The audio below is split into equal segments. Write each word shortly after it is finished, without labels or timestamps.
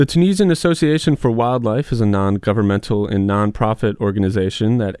The Tunisian Association for Wildlife is a non-governmental and non-profit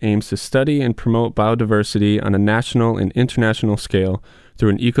organization that aims to study and promote biodiversity on a national and international scale through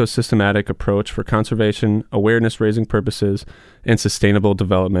an ecosystematic approach for conservation, awareness-raising purposes, and sustainable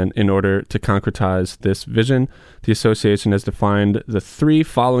development. In order to concretize this vision, the association has defined the three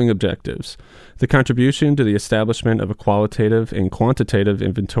following objectives: the contribution to the establishment of a qualitative and quantitative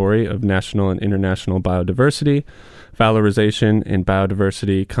inventory of national and international biodiversity, valorization and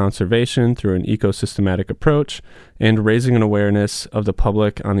biodiversity conservation through an ecosystematic approach, and raising an awareness of the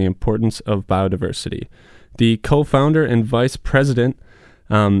public on the importance of biodiversity. The co-founder and vice president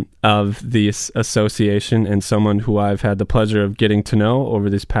of this association, and someone who I've had the pleasure of getting to know over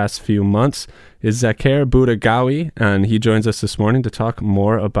these past few months, is Zakher Bouragaoui, and he joins us this morning to talk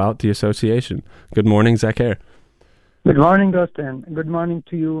more about the association. Good morning, Zakher. Good morning, Dustin. Good morning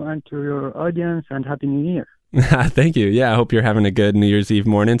to you and to your audience, and Happy New Year. Thank you. Yeah, I hope you're having a good New Year's Eve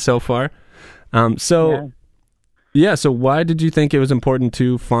morning so far. So why did you think it was important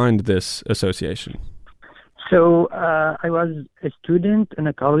to find this association? So I was a student in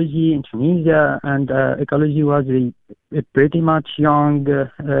ecology in Tunisia, and ecology was a pretty much young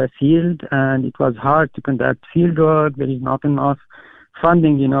field, and it was hard to conduct field work. There is not enough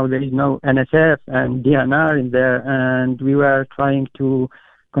funding, there is no NSF and DNR in there, and we were trying to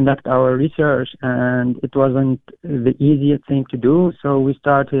conduct our research, and it wasn't the easiest thing to do. So we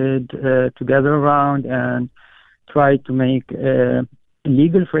started to gather around and try to make a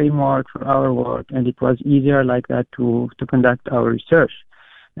legal framework for our work, and it was easier like that to conduct our research.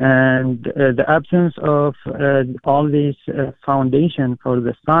 And the absence of all this foundation for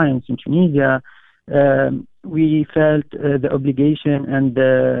the science in Tunisia, we felt the obligation and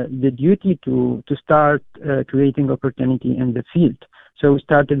the duty to start creating opportunity in the field. So we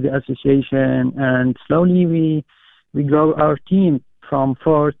started the association, and slowly we grow our team from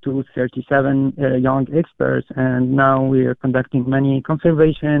 4 to 37 young experts, and now we are conducting many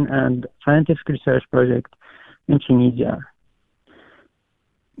conservation and scientific research projects in Tunisia.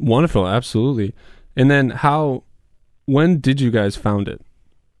 Wonderful, absolutely. And then when did you guys found it?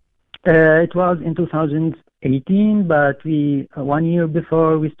 It was in 2018, but 1 year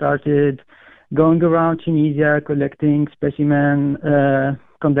before we started going around Tunisia, collecting specimens,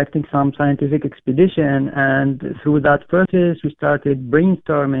 conducting some scientific expedition, and through that process we started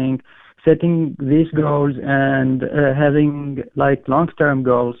brainstorming, setting these goals, and having long-term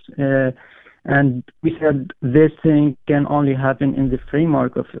goals. And we said this thing can only happen in the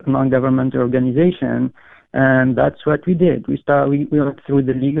framework of a non-governmental organization, and that's what we did. We went through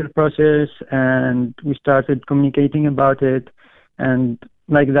the legal process, and we started communicating about it, and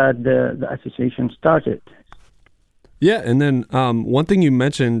like that the association started. Yeah, and then one thing you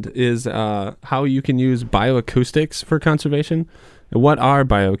mentioned is how you can use bioacoustics for conservation. What are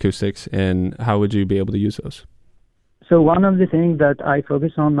bioacoustics, and how would you be able to use those? So one of the things that I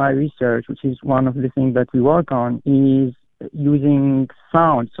focus on my research, which is one of the things that we work on, is using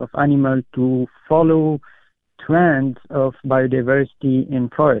sounds of animals to follow trends of biodiversity in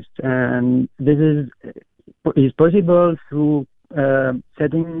forests. And this is possible through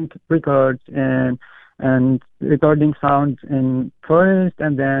setting records and recording sounds in forest,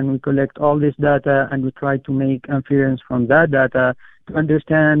 and then we collect all this data and we try to make inference from that data to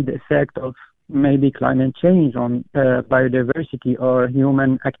understand the effect of maybe climate change on biodiversity or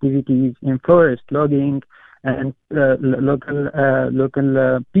human activities in forest, logging, and local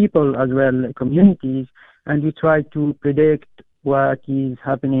people as well, communities, and we try to predict what is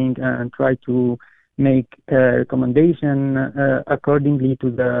happening and try to make a recommendation accordingly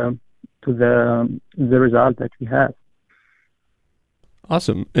to the result that we have.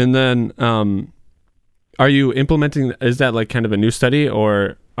 Awesome. And then are you implementing, is that kind of a new study,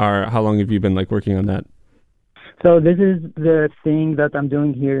 or how long have you been working on that? So this is the thing that I'm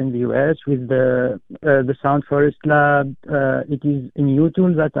doing here in the US with the Sound Forest Lab. It is a new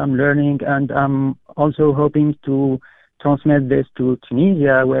tool that I'm learning, and I'm also hoping to transmit this to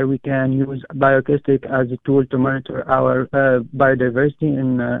Tunisia, where we can use bioacoustic as a tool to monitor our biodiversity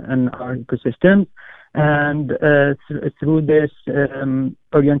in our ecosystem. And through this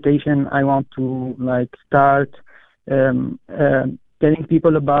orientation, I want to start telling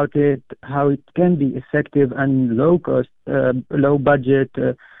people about it, how it can be effective and low cost, low budget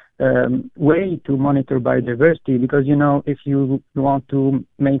way to monitor biodiversity. Because if you want to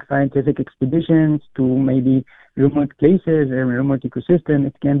make scientific expeditions to maybe remote places and remote ecosystem,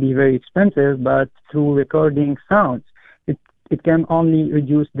 it can be very expensive. But through recording sounds, it can only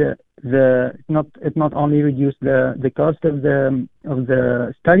reduce not only reduce the cost of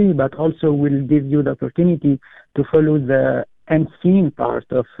the study, but also will give you the opportunity to follow the unseen part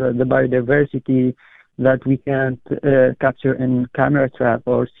of the biodiversity that we can't capture in camera trap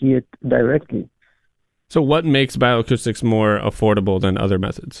or see it directly. So what makes bioacoustics more affordable than other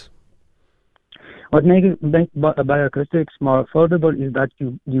methods? What makes bioacoustics more affordable is that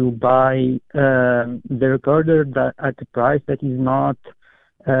you buy the recorder at a price that is not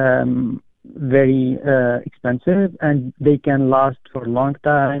very expensive, and they can last for a long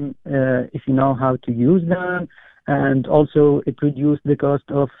time if you know how to use them. And also, it reduces the cost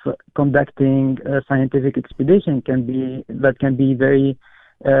of conducting a scientific expedition. Can be very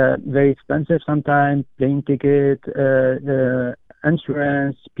expensive sometimes. Plane ticket,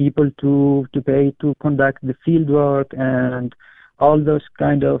 insurance, people to pay to conduct the field work, and all those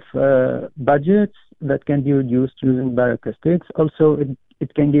kind of budgets that can be reduced using bioacoustics. Also,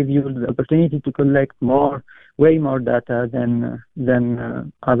 it can give you the opportunity to collect way more data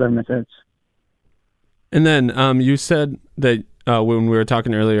than other methods. And then you said that when we were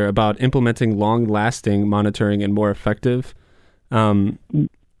talking earlier about implementing long-lasting monitoring and more effective.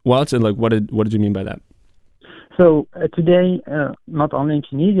 What did you mean by that? So today, not only in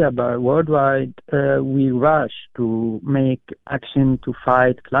Tunisia but worldwide, we rush to make action to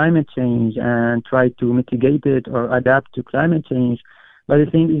fight climate change and try to mitigate it or adapt to climate change. But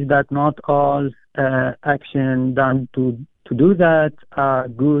the thing is that not all action done to do that are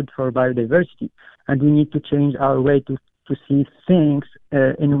good for biodiversity. And we need to change our way to see things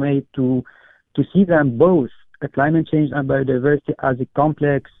in a way to see them both, climate change and biodiversity, as a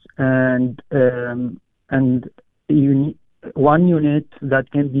complex and one unit that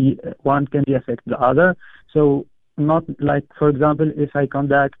one can be affect the other. So not like, for example, if I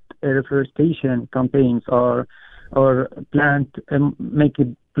conduct reforestation campaigns or plant make a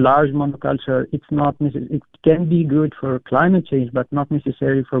large monoculture, it can be good for climate change, but not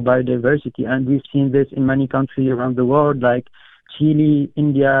necessary for biodiversity. And we've seen this in many countries around the world, like Chile,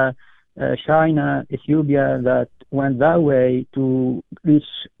 India, China, Ethiopia, that went that way to reach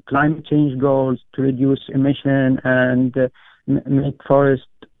climate change goals, to reduce emission and make forests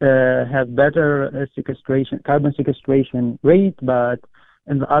have better carbon sequestration rate. But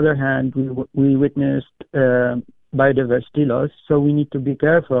on the other hand, we witnessed biodiversity loss. So we need to be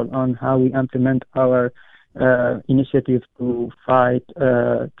careful on how we implement our initiative to fight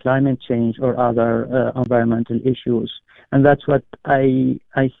climate change or other environmental issues. And that's what I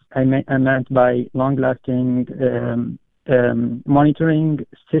meant by long-lasting monitoring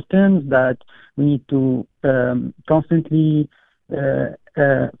systems, that we need to constantly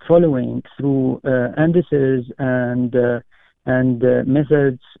following through indices and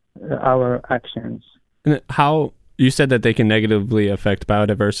methods our actions. And how you said that they can negatively affect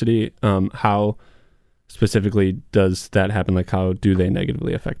biodiversity. How specifically does that happen? Like, how do they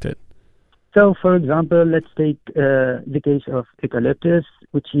negatively affect it? So, for example, let's take the case of eucalyptus,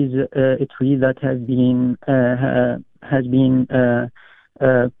 which is a tree that has been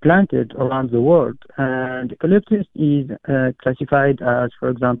planted around the world. And eucalyptus is classified as, for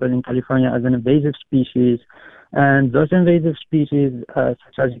example, in California, as an invasive species. And those invasive species,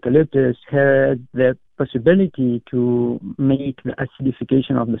 such as eucalyptus, had the possibility to make the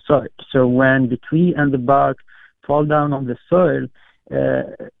acidification of the soil. So when the tree and the bark fall down on the soil,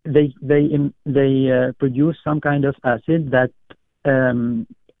 they produce some kind of acid that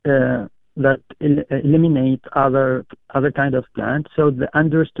eliminate other kind of plants. So the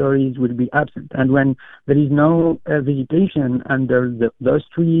understories will be absent. And when there is no vegetation under those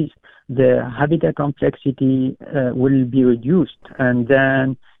trees, the habitat complexity will be reduced, and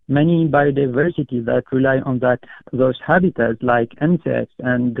then many biodiversity that rely on those habitats, like insects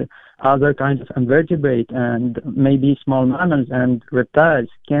and other kinds of invertebrate and maybe small mammals and reptiles,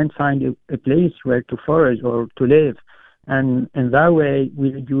 can't find a place where to forage or to live, and in that way we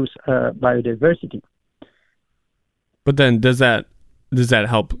reduce biodiversity. But then does that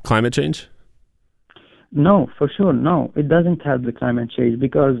help climate change? No, for sure, no. It doesn't help the climate change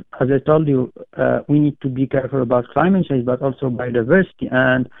because, as I told you, we need to be careful about climate change, but also biodiversity.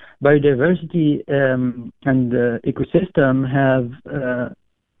 And biodiversity and ecosystem have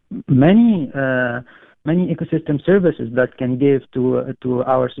many ecosystem services that can give to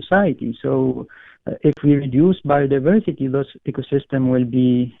our society. So, if we reduce biodiversity, those ecosystems will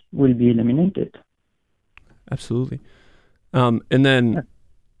be eliminated. Absolutely. And then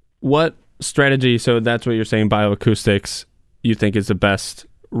what strategy, so that's what you're saying, bioacoustics, you think is the best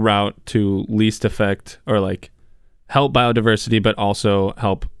route to least affect or like help biodiversity, but also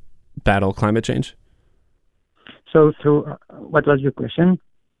help battle climate change? So what was your question?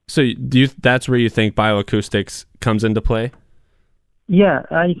 So that's where you think bioacoustics comes into play? Yeah,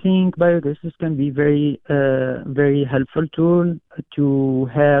 I think biogases can be very helpful tool to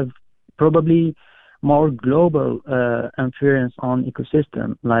have probably more global influence on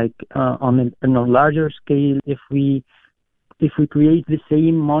ecosystem. Like on a larger scale, if we create the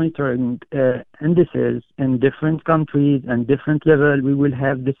same monitoring indices in different countries and different level, we will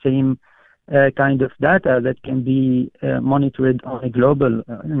have the same kind of data that can be monitored on a global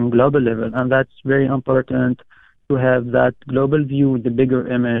level, and that's very important to have that global view, the bigger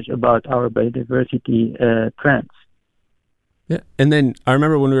image about our biodiversity trends. Yeah, and then I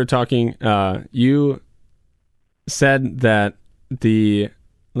remember when we were talking, you said that the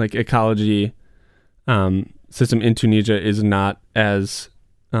ecology system in Tunisia is not as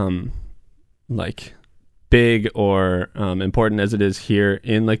big or important as it is here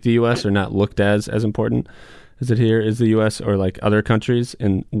in the US, or not looked as important as it here is the US or other countries.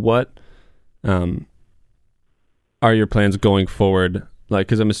 And what are your plans going forward?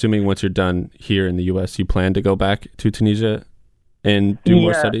 Because I'm assuming once you're done here in the US, you plan to go back to Tunisia and do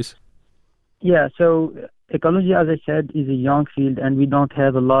more studies? Yeah, so ecology, as I said, is a young field, and we don't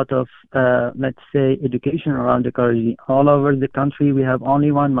have a lot of, let's say, education around ecology. All over the country, we have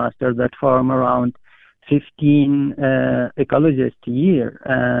only one master that form around 15 ecologists a year,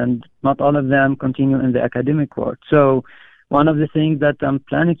 and not all of them continue in the academic work. So one of the things that I'm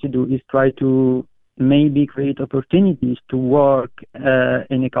planning to do is try to maybe create opportunities to work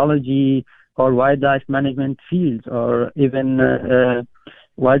in ecology or wildlife management fields, or even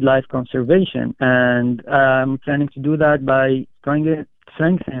wildlife conservation. And I'm planning to do that by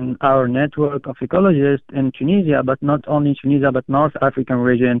strengthen our network of ecologists in Tunisia, but not only Tunisia, but North African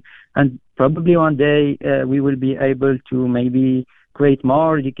region. And probably one day we will be able to maybe create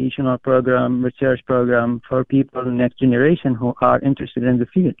more educational program, research program for people next generation who are interested in the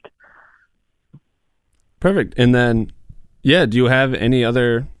field. Perfect. And then, do you have any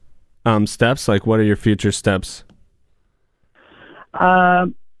other steps? What are your future steps?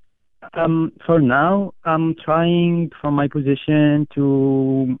 For now, I'm trying from my position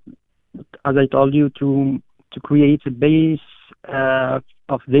to, as I told you, to create a base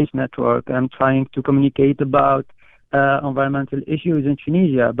of this network. I'm trying to communicate about environmental issues in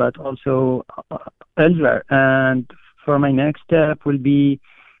Tunisia, but also elsewhere. And for my next step will be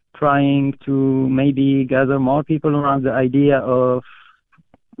trying to maybe gather more people around the idea of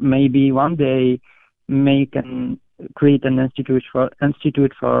maybe one day create an institute for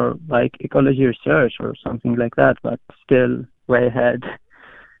ecology research or something like that, but still way ahead.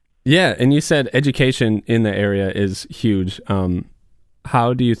 Yeah, and you said education in the area is huge.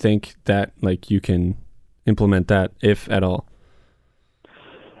 How do you think that you can implement that, if at all?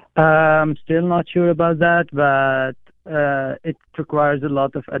 I'm still not sure about that, but it requires a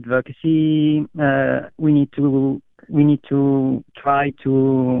lot of advocacy. We need to try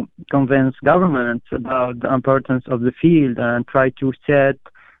to convince governments about the importance of the field and try to set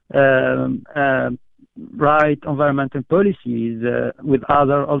right environmental policies with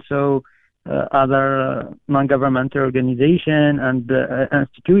other non-governmental organization and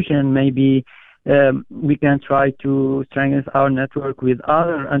institution. Maybe we can try to strengthen our network with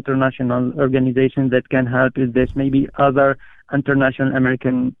other international organizations that can help with this. Maybe other international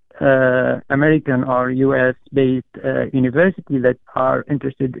American or US-based universities that are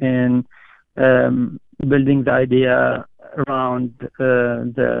interested in building the idea around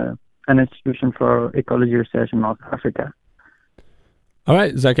an institution for ecology research in North Africa. All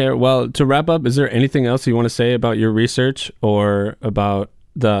right, Zakher. Well, to wrap up, is there anything else you want to say about your research or about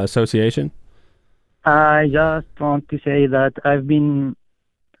the association? I just want to say that I've been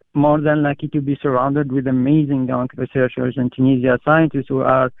more than lucky to be surrounded with amazing young researchers in Tunisia, scientists who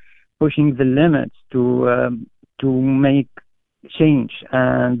are pushing the limits to make change,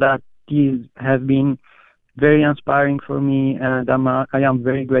 and that have been very inspiring for me, and I am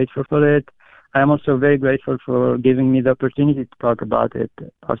very grateful for it. I am also very grateful for giving me the opportunity to talk about it,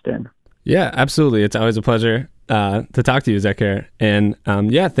 Austin. Yeah, absolutely. It's always a pleasure to talk to you, Zakher. And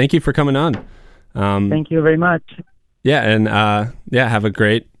thank you for coming on. Thank you very much. Yeah, and have a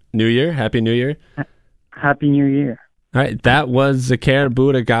great New Year. Happy New Year. Happy New Year. All right, that was Zakher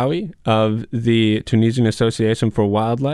Bouragaoui of the Tunisian Association for Wildlife.